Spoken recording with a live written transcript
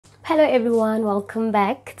Hello everyone, welcome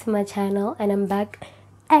back to my channel, and I'm back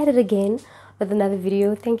at it again with another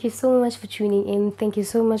video. Thank you so much for tuning in. Thank you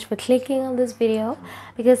so much for clicking on this video,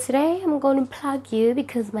 because today I'm going to plug you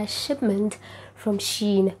because my shipment from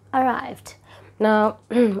Shein arrived. Now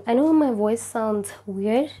I know my voice sounds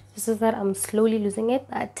weird, this is that I'm slowly losing it,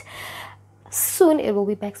 but soon it will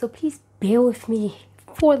be back, so please bear with me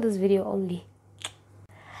for this video only.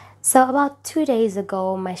 So about 2 days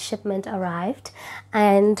ago my shipment arrived,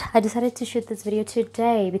 and I decided to shoot this video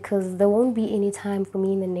today because there won't be any time for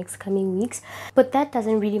me in the next coming weeks, but that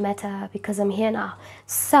doesn't really matter because I'm here now.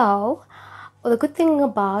 So the good thing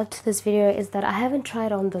about this video is that I haven't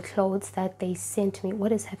tried on the clothes that they sent me.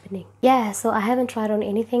 What is happening? Yeah, so I haven't tried on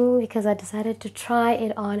anything because I decided to try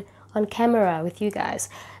it on camera with you guys.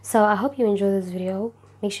 So I hope you enjoy this video.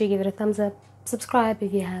 Make sure you give it a thumbs up, subscribe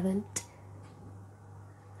if you haven't.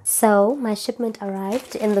 So my shipment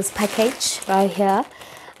arrived in this package right here,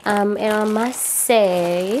 and I must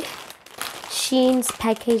say Shein's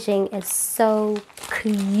packaging is so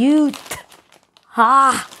cute.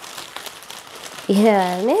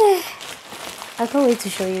 Yeah, I can't wait to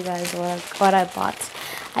show you guys what I bought.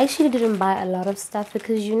 I actually didn't buy a lot of stuff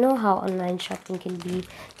because you know how online shopping can be.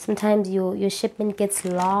 Sometimes your shipment gets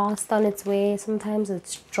lost on its way, sometimes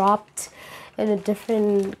it's dropped in a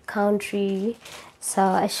different country.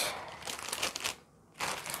 So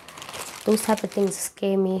those type of things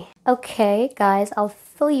scare me. Okay guys, I'll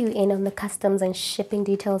fill you in on the customs and shipping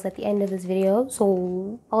details at the end of this video,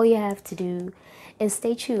 so all you have to do is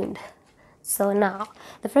stay tuned. So now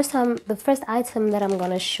the first item that I'm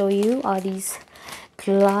gonna show you are these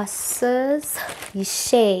glasses, these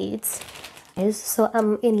shades. So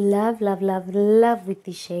I'm in love with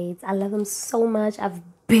these shades. I love them so much. I've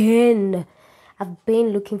been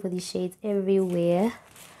looking for these shades everywhere.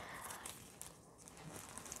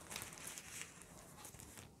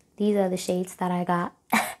 These are the shades that I got.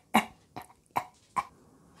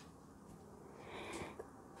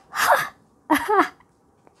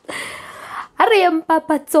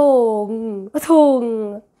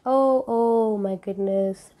 Oh my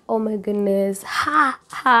goodness. Oh my goodness.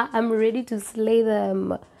 I'm ready to slay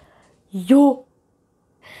them. Yo.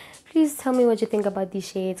 Please tell me what you think about these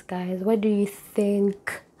shades, guys. What do you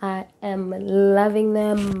think? I am loving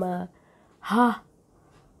them. I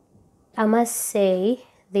must say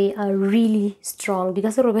they are really strong.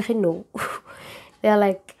 No. They are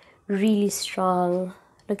like really strong.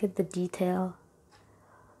 Look at the detail.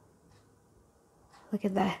 Look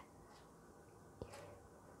at that.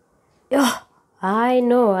 Oh, I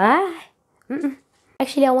know.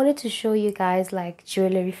 Actually, I wanted to show you guys like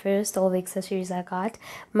jewelry first, all the accessories I got.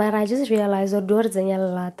 But I just realized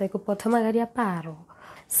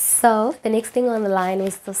so the next thing on the line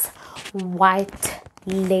was this white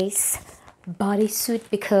lace bodysuit,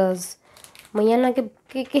 because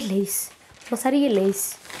lace.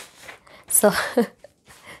 So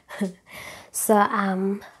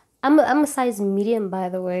I'm a size medium, by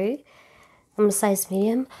the way. I'm a size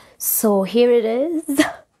medium. So here it is.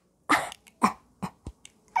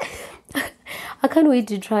 I can't wait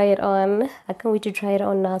to try it on. I can't wait to try it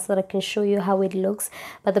on now so that I can show you how it looks.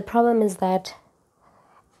 But the problem is that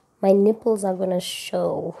my nipples are gonna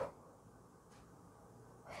show.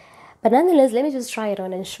 But nonetheless, let me just try it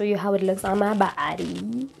on and show you how it looks on my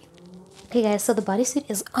body. Okay guys, so the bodysuit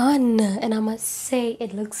is on, and I must say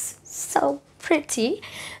it looks so pretty.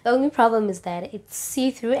 The only problem is that it's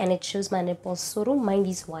see-through and it shows my nipples, so don't mind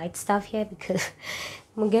these white stuff here because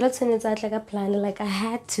my gelatin is out like I planned, like I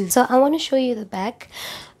had to. So I want to show you the back.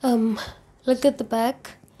 Look at the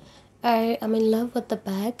back. I'm in love with the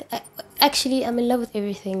back. Actually, I'm in love with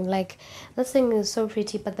everything. Like, this thing is so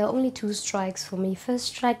pretty, but there are only two strikes for me. First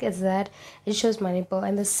strike is that it shows my nipple,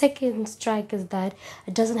 and the second strike is that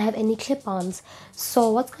it doesn't have any clip-ons.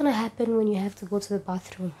 So what's gonna happen when you have to go to the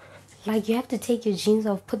bathroom? Like, you have to take your jeans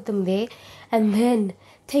off, put them there, and then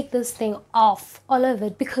take this thing off, all of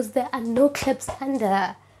it, because there are no clips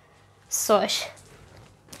under. So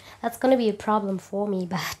that's gonna be a problem for me,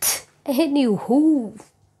 but anywho,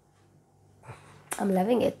 I'm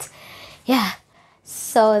loving it. Yeah,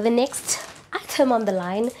 so the next item on the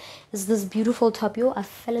line is this beautiful top. Yo, I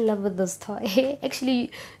fell in love with this top.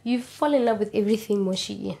 Actually, you fall in love with everything,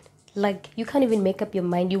 Moshi. Like, you can't even make up your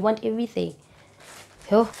mind. You want everything.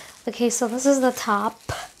 Yo, okay, so this is the top.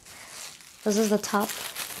 This is the top.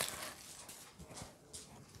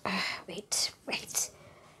 Wait.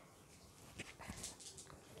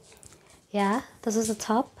 Yeah, this is the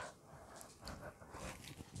top.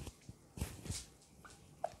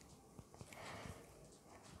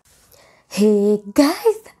 Hey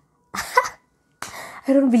guys,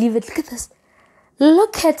 I don't believe it. Look at this.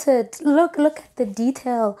 Look at it. Look at the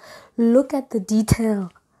detail. Look at the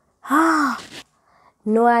detail. Ah.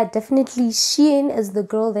 No, I definitely, Shein is the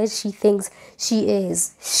girl that she thinks she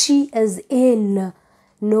is. She is in.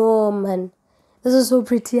 No, man. This is so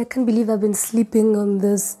pretty. I can't believe I've been sleeping on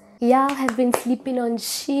this. Yeah, I have been sleeping on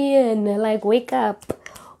Shein. Like, wake up.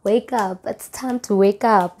 Wake up. It's time to wake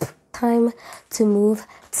up. Time to move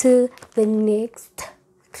to the next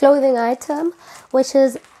clothing item, which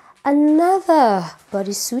is another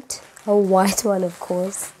bodysuit. A white one, of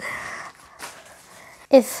course.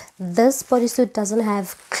 If this bodysuit doesn't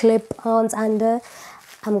have clip-ons under,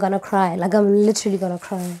 I'm gonna cry. Like, I'm literally gonna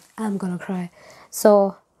cry. I'm gonna cry.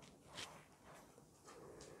 So,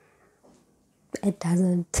 it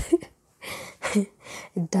doesn't.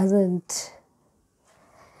 It doesn't.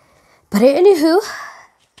 But anywho,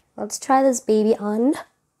 let's try this baby on.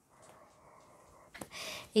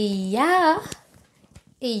 Yeah.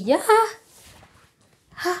 Yeah.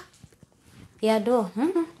 Ha. Yeah, do.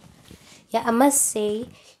 Yeah, I must say,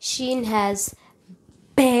 Shein has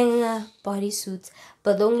banger bodysuits,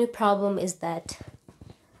 but the only problem is that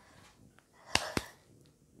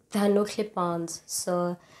there are no clip-ons,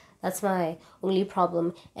 so that's my only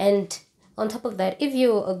problem. And on top of that, if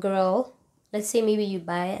you're a girl, let's say maybe you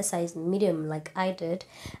buy a size medium like I did,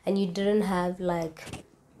 and you didn't have like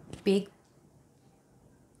big,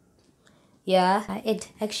 yeah, it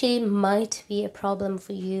actually might be a problem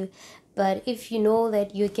for you. But if you know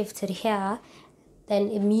that you're gifted here, then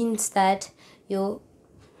it means that you're,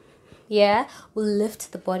 yeah, will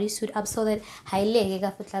lift the bodysuit up so that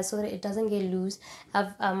so that it doesn't get loose.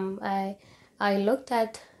 I looked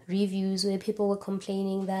at reviews where people were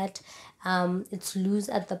complaining that it's loose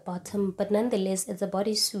at the bottom, but nonetheless it's a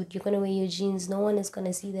bodysuit. You're gonna wear your jeans, no one is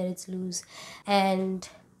gonna see that it's loose. And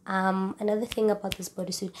another thing about this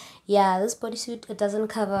bodysuit, yeah, this bodysuit, it doesn't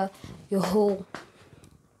cover your whole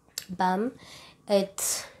bum.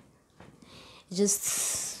 It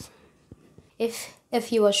just,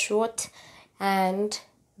 if you are short and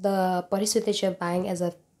the bodysuit that you're buying is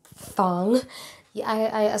a thong,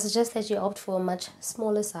 I suggest that you opt for a much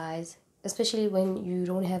smaller size, especially when you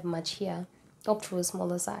don't have much here. Opt for a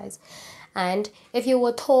smaller size. And if you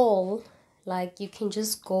were tall, like, you can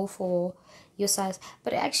just go for your size.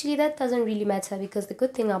 But actually that doesn't really matter, because the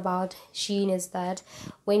good thing about Shein is that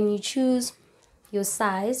when you choose your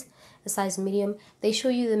size, a size medium, they show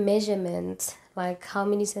you the measurement, like how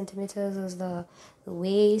many centimeters is the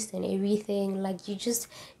waist and everything. Like, you just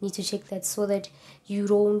need to check that so that you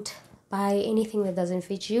don't buy anything that doesn't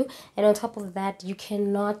fit you. And on top of that, you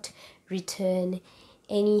cannot return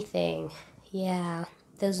anything. Yeah,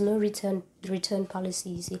 there's no return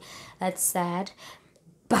policy. See, that's sad.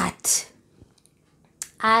 But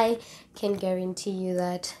I can guarantee you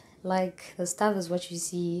that, like, the stuff is what you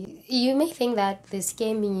see. You may think that they're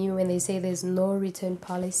scamming you when they say there's no return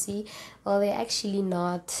policy. Well, they're actually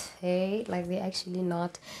not, hey? Like, they're actually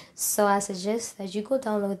not. So I suggest that you go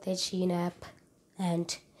download that Shein app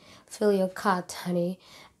and fill your cart, honey.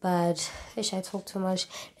 But ish, I talk too much.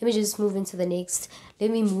 Let me just move into the next.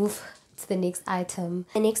 Let me move to the next item.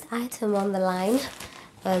 The next item on the line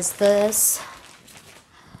was this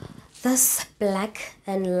black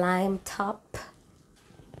and lime top.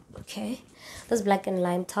 Okay, this black and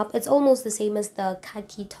lime top, it's almost the same as the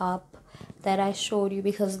khaki top that I showed you,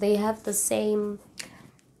 because they have the same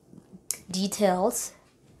details,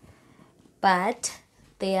 but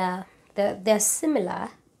they're similar,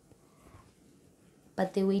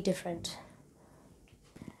 but they're way different.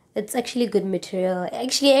 It's actually good material.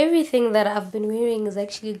 Actually, everything that I've been wearing is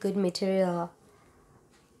actually good material.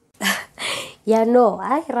 Yeah, no,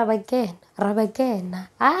 rub again.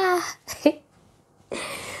 Ah.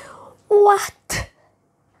 What?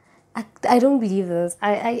 I don't believe this.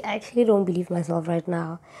 I actually don't believe myself right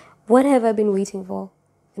now. What have I been waiting for?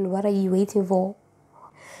 And what are you waiting for?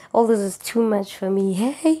 All this is too much for me.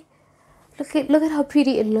 Hey, look at how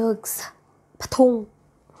pretty it looks. Patong.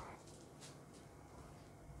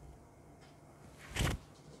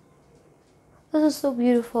 This is so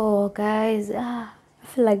beautiful, guys. I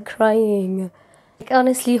feel like crying. Like,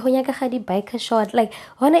 honestly, biker short. Like,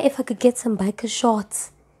 I wonder if I could get some biker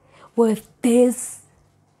shorts with this.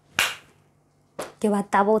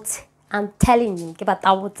 I'm telling you,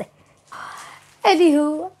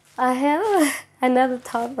 anywho, I have another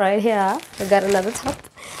top right here. I got another top,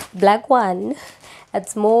 black one.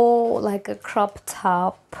 It's more like a crop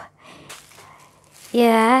top.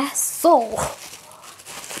 Yeah, so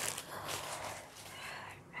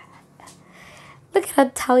look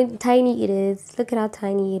at how tiny it is. Look at how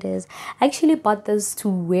tiny it is. I actually bought this to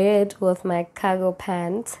wear it with my cargo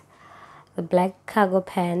pants, the black cargo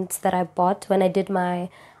pants that I bought when I did my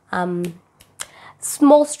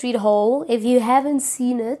small street haul. If you haven't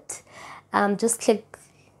seen it, just click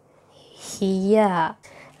here.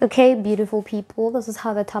 Okay, beautiful people, this is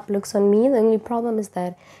how the top looks on me. The only problem is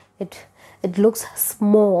that it looks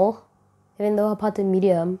small, even though I bought a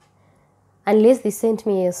medium. Unless they sent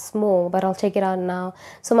me a small, but I'll take it out now.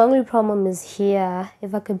 So my only problem is here.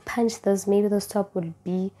 If I could punch this, maybe this top would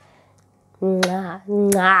be will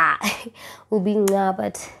be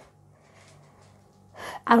but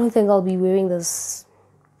I don't think I'll be wearing this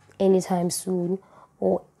anytime soon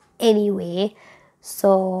or anyway.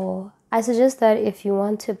 So I suggest that if you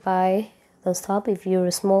want to buy this top, if you're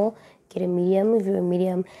a small, get a medium. If you're a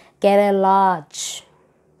medium, get a large.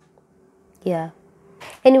 Yeah.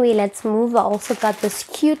 Anyway, let's move. I also got this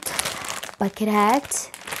cute bucket hat.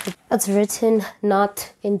 It's written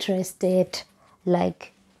not interested.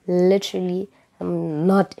 Like literally, I'm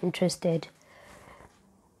not interested.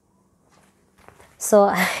 So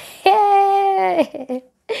hey,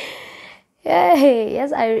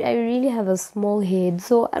 yes, I really have a small head,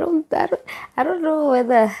 so I don't know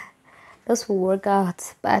whether this will work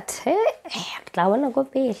out, but hey, I wanna go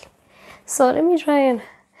bail. So let me try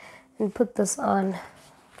and put this on.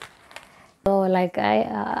 No, like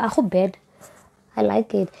I hope bed. I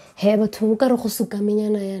like it. Hey, but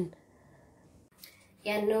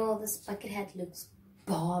yeah, no, this bucket hat looks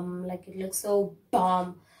bomb. Like it looks so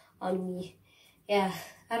bomb on me. Yeah,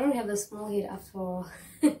 I don't have a small head after all.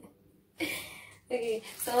 Okay,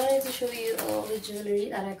 so I wanted to show you all the jewelry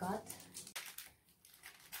that I got.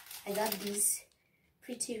 I got these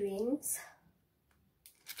pretty rings.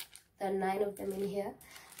 There are 9 of them in here.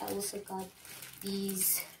 I also got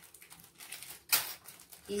these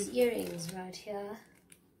earrings right here.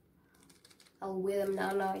 I'll wear them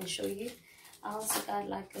now and show you. I also got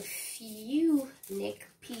like a few neck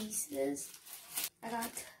pieces. I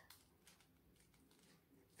got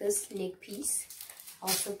this neck piece. I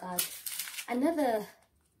also got another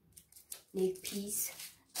neck piece.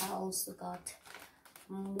 I also got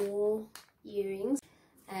more earrings,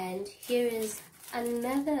 and here is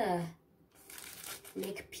another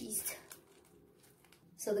neck piece.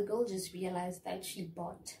 So the girl just realized that she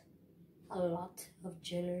bought a lot of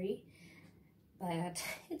jewelry, but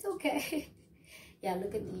it's okay. Yeah,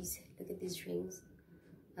 look at these rings.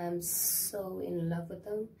 I'm so in love with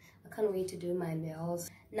them. I can't wait to do my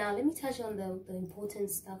nails. Now let me touch on the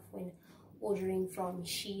important stuff when ordering from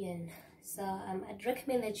Shein. So I'd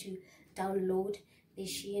recommend that you download the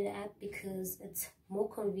Shein app because it's more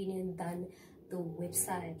convenient than the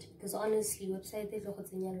website, because honestly website is a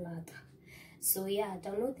lot. So yeah,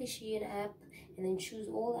 download the Shein app and then choose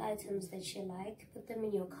all the items that you like, put them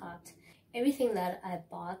in your cart. Everything that I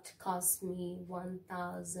bought cost me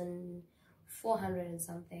 1,400 and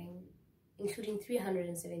something, including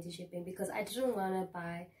 370 shipping, because I didn't want to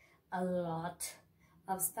buy a lot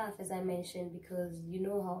of stuff, as I mentioned, because you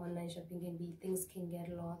know how online shopping can be, things can get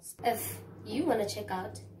lost. If you want to check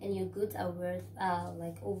out and your goods are worth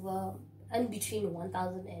like over and between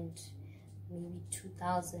 1,000 and maybe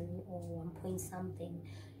 2,000 or 1 point something,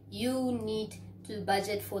 you need to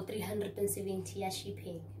budget for 370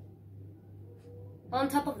 shipping. On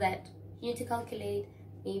top of that, you need to calculate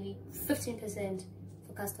maybe 15%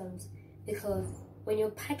 for customs, because when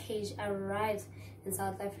your package arrives in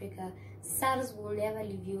South Africa, SARS will never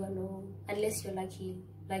leave you alone unless you're lucky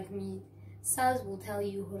like me. SARS will tell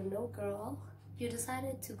you, oh no girl, you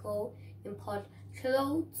decided to go import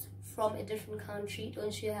clothes from a different country.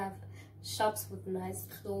 Don't you have shops with nice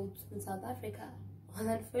clothes in South Africa? Well,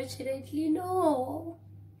 unfortunately, no.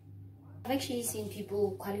 I've actually seen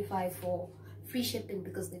people qualify for free shipping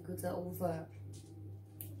because the goods are over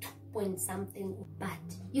 2 point something, but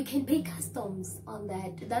you can pay customs on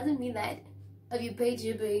that. It doesn't mean that if you pay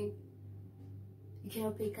shipping, you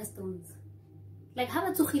cannot pay customs. Like how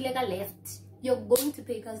much left, you're going to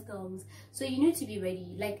pay customs, so you need to be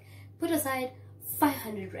ready. Like put aside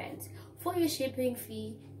 500 rand for your shipping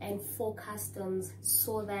fee and for customs,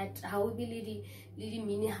 so that how will be really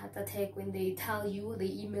mini heart attack when they tell you, they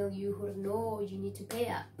email you, who no, you need to pay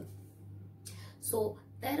up. So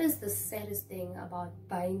that is the saddest thing about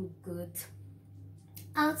buying goods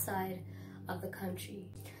outside of the country.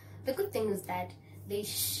 The good thing is that they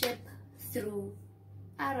ship through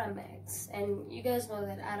Aramex, and you guys know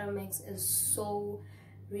that Aramex is so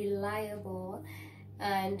reliable,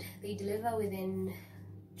 and they deliver within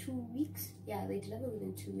 2 weeks. Yeah, they deliver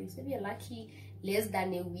within 2 weeks. If you're lucky, less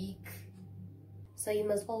than a week. So you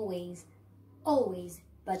must always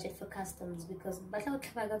budget for customs, because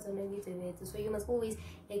so you must always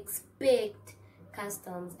expect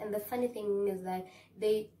customs. And the funny thing is that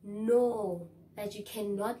they know that you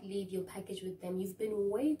cannot leave your package with them. You've been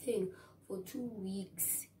waiting for 2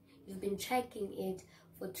 weeks, you've been checking it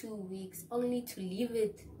for 2 weeks, only to leave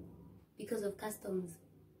it because of customs.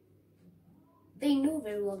 They know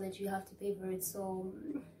very well that you have to pay for it, so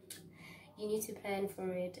you need to plan for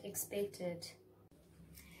it, expect it.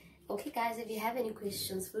 Okay guys, if you have any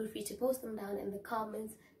questions, feel free to post them down in the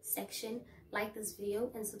comments section. Like this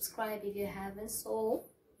video and subscribe if you haven't, so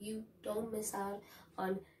you don't miss out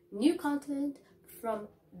on new content from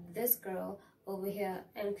this girl over here.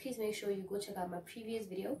 And please make sure you go check out my previous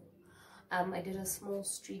video. I did a small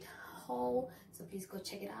street haul, so please go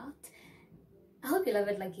check it out. I hope you love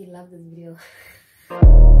it like you love this video.